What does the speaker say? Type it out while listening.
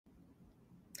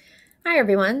Hi,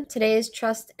 everyone. Today's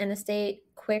trust and estate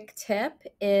quick tip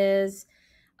is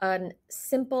a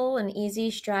simple and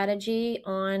easy strategy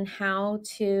on how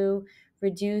to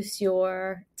reduce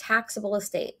your taxable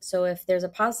estate. So, if there's a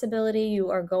possibility you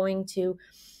are going to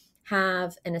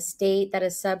have an estate that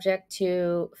is subject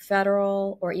to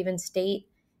federal or even state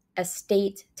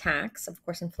estate tax, of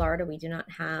course, in Florida, we do not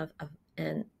have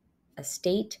an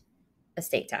estate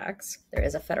tax. There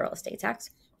is a federal estate tax.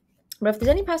 But if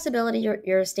there's any possibility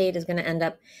your estate is going to end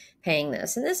up paying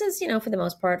this, and this is, for the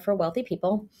most part for wealthy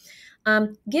people,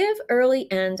 give early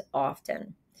and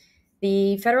often.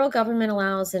 The federal government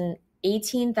allows an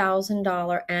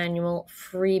 $18,000 annual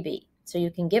freebie. So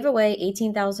you can give away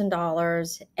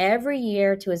 $18,000 every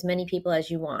year to as many people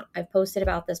as you want. I've posted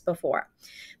about this before.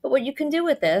 But what you can do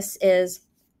with this is,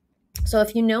 so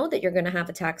if you know that you're going to have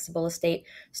a taxable estate,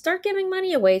 start giving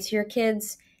money away to your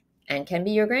kids and can be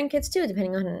your grandkids too,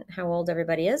 depending on how old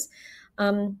everybody is,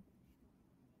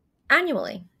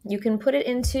 annually. You can put it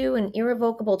into an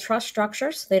irrevocable trust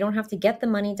structure so they don't have to get the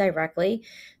money directly.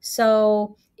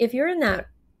 So if you're in that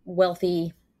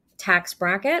wealthy tax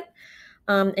bracket,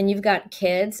 and you've got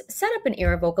kids, set up an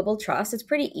irrevocable trust. It's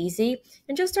pretty easy.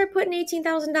 And just start putting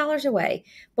 $18,000 away.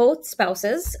 Both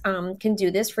spouses can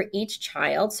do this for each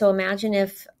child. So imagine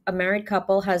if a married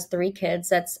couple has 3 kids,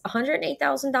 that's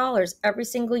 $108,000 every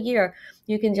single year.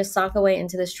 You can just sock away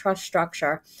into this trust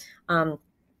structure. And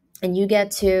you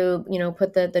get to,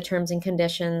 put the terms and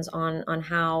conditions on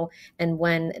how and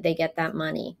when they get that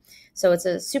money. So it's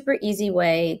a super easy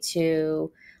way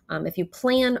to, if you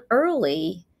plan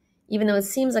early, even though it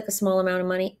seems like a small amount of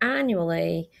money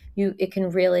annually, it can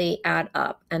really add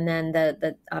up. And then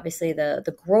obviously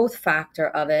the growth factor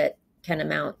of it can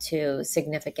amount to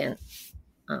significant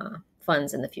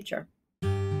funds in the future.